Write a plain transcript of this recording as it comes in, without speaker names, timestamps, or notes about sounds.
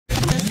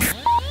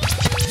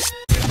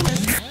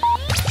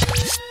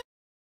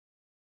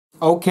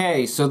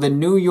Okay, so the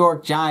New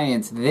York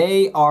Giants,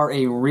 they are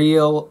a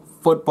real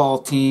football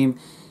team.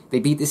 They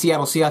beat the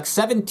Seattle Seahawks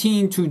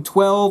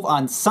 17-12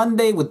 on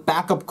Sunday with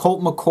backup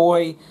Colt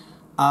McCoy.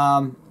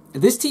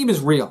 This team is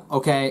real,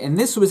 okay? And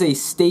this was a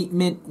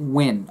statement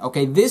win,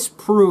 okay? This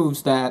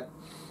proves that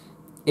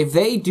if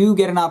they do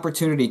get an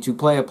opportunity to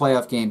play a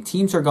playoff game,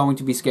 teams are going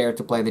to be scared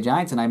to play the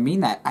Giants, and I mean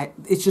that.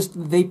 It's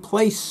just they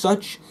play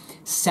such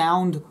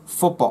sound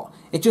football.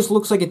 It just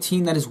looks like a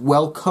team that is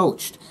well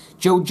coached.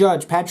 Joe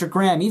Judge, Patrick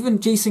Graham, even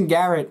Jason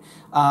Garrett.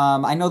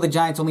 I know the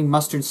Giants only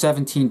mustered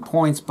 17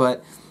 points,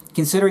 but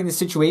considering the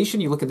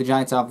situation, you look at the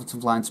Giants'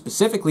 offensive line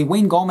specifically,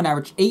 Wayne Gallman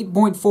averaged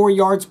 8.4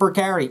 yards per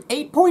carry.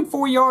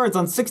 8.4 yards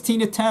on 16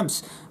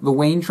 attempts. The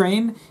Wayne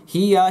train,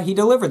 he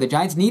delivered. The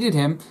Giants needed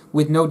him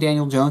with no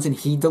Daniel Jones, and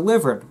he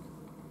delivered.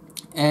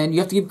 And you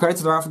have to give credit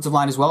to their offensive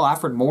line as well.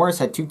 Alfred Morris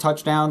had 2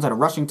 touchdowns, had a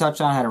rushing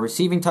touchdown, had a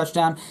receiving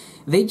touchdown.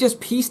 They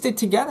just pieced it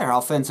together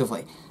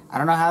offensively. I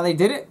don't know how they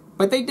did it,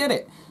 but they did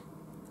it.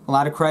 A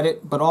lot of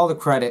credit, but all the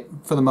credit,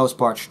 for the most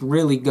part, should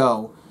really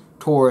go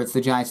towards the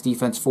Giants'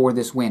 defense for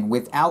this win.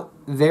 Without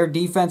their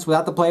defense,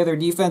 without the play of their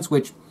defense,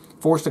 which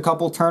forced a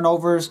couple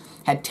turnovers,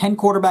 had 10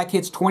 quarterback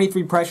hits,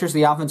 23 pressures,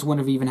 the offense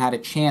wouldn't have even had a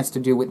chance to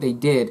do what they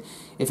did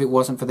if it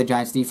wasn't for the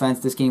Giants' defense.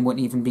 This game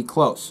wouldn't even be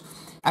close.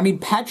 I mean,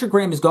 Patrick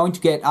Graham is going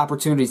to get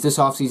opportunities this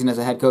offseason as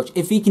a head coach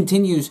if he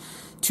continues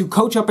to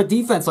coach up a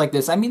defense like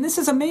this. I mean, this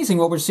is amazing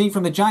what we're seeing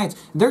from the Giants.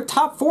 Their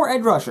top 4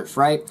 edge rushers,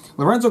 right?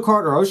 Lorenzo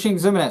Carter, Oshane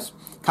Ximines,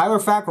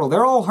 Kyler Fackrell,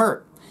 they're all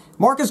hurt.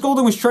 Marcus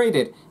Golden was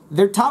traded.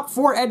 Their top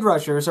 4 edge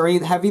rushers are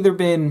either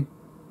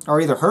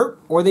hurt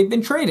or they've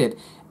been traded.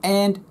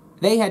 And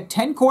they had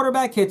 10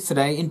 quarterback hits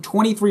today and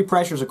 23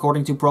 pressures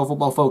according to Pro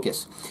Football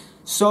Focus.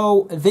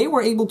 So they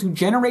were able to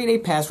generate a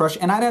pass rush,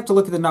 and I'd have to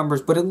look at the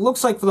numbers, but it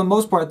looks like for the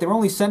most part they were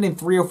only sending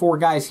 3 or 4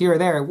 guys here or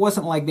there. It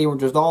wasn't like they were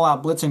just all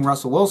out blitzing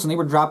Russell Wilson. They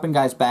were dropping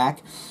guys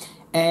back,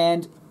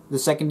 and the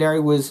secondary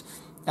was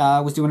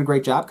doing a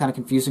great job, kind of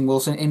confusing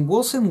Wilson, and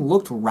Wilson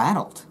looked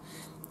rattled.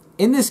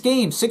 In this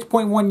game,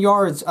 6.1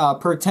 yards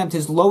per attempt,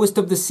 his lowest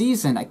of the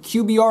season, a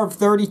QBR of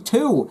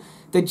 32.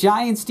 The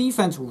Giants'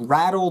 defense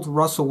rattled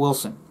Russell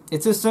Wilson.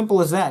 It's as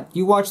simple as that.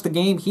 You watch the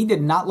game, he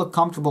did not look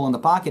comfortable in the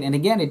pocket. And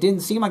again, it didn't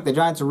seem like the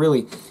Giants were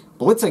really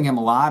blitzing him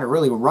a lot or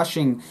really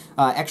rushing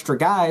extra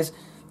guys.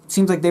 It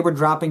seems like they were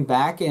dropping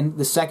back, and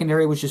the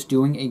secondary was just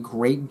doing a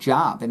great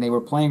job. And they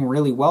were playing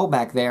really well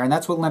back there. And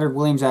that's what Leonard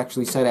Williams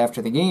actually said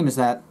after the game, is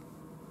that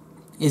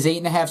his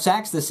 8.5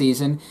 sacks this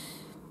season,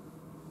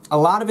 a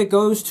lot of it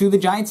goes to the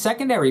Giants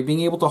secondary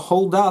being able to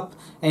hold up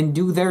and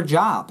do their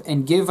job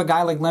and give a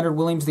guy like Leonard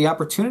Williams the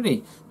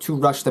opportunity to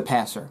rush the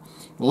passer.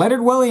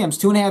 Leonard Williams,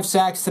 2.5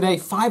 sacks today,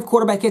 5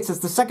 quarterback hits. That's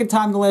the second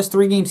time in the last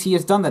 3 games he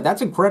has done that.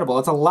 That's incredible.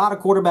 That's a lot of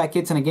quarterback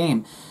hits in a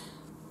game.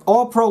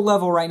 All-pro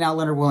level right now,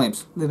 Leonard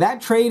Williams. That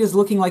trade is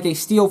looking like a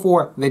steal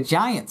for the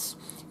Giants.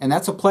 And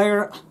that's a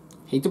player,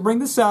 hate to bring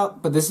this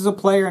up, but this is a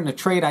player in a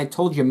trade I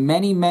told you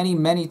many, many,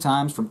 many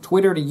times from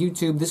Twitter to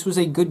YouTube. This was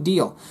a good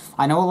deal.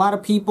 I know a lot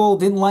of people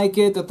didn't like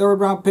it, the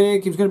 3rd-round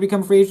pick, he was going to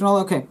become a free agent, all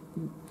okay.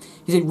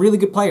 He's a really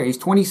good player. He's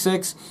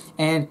 26,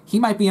 and he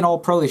might be an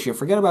all-pro this year.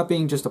 Forget about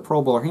being just a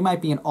Pro Bowler. He might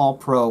be an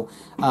all-pro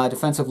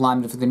defensive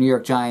lineman for the New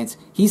York Giants.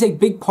 He's a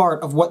big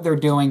part of what they're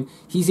doing.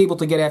 He's able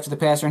to get after the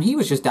passer, and he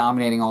was just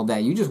dominating all day.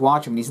 You just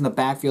watch him. He's in the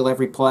backfield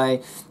every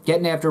play,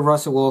 getting after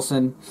Russell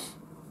Wilson.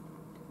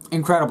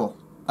 Incredible.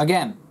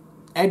 Again,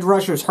 edge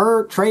rushers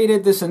hurt,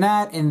 traded, this and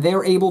that, and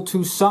they're able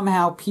to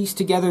somehow piece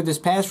together this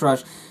pass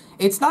rush.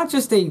 It's not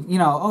just a,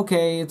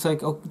 okay, it's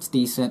like, oh, it's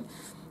decent.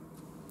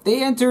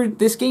 They entered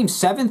this game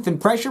 7th in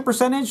pressure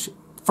percentage,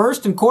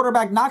 1st in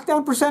quarterback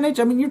knockdown percentage.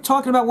 I mean, you're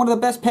talking about one of the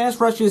best pass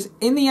rushes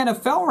in the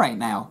NFL right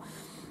now.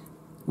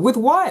 With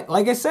what?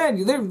 Like I said,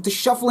 they're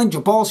shuffling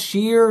Jabal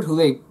Sheard, who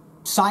they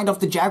signed off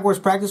the Jaguars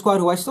practice squad,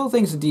 who I still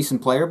think is a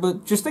decent player,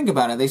 but just think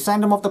about it. They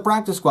signed him off the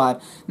practice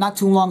squad not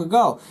too long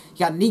ago. You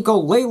got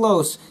Nico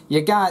Lalos,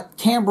 you got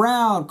Cam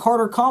Brown,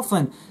 Carter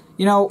Coughlin.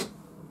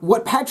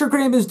 What Patrick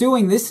Graham is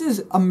doing, this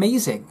is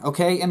amazing,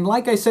 okay? And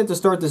like I said to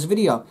start this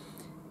video,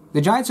 the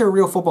Giants are a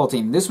real football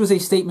team. This was a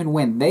statement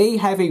win. They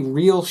have a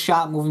real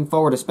shot moving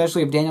forward,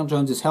 especially if Daniel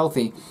Jones is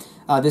healthy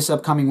this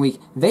upcoming week.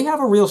 They have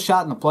a real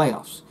shot in the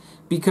playoffs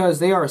because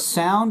they are a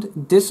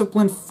sound,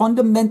 disciplined,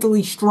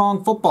 fundamentally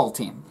strong football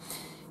team.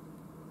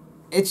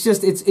 It's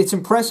just, it's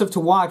impressive to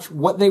watch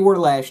what they were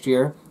last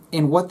year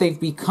and what they've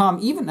become,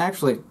 even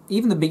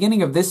the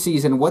beginning of this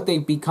season, what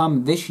they've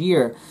become this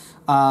year.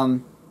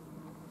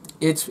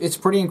 It's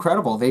pretty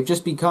incredible. They've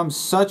just become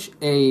such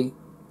a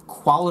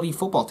quality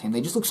football team.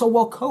 They just look so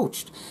well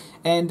coached.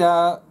 And,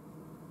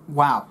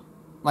 wow.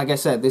 Like I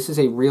said, this is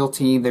a real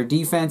team. Their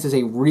defense is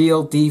a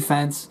real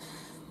defense.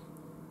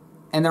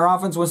 And their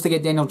offense, once they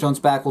get Daniel Jones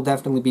back, will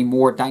definitely be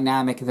more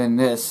dynamic than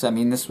this. I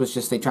mean, this was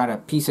just, they try to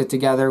piece it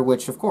together,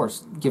 which, of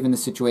course, given the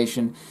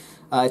situation,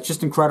 it's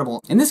just incredible.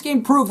 And this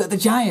game proved that the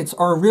Giants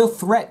are a real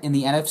threat in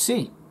the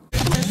NFC.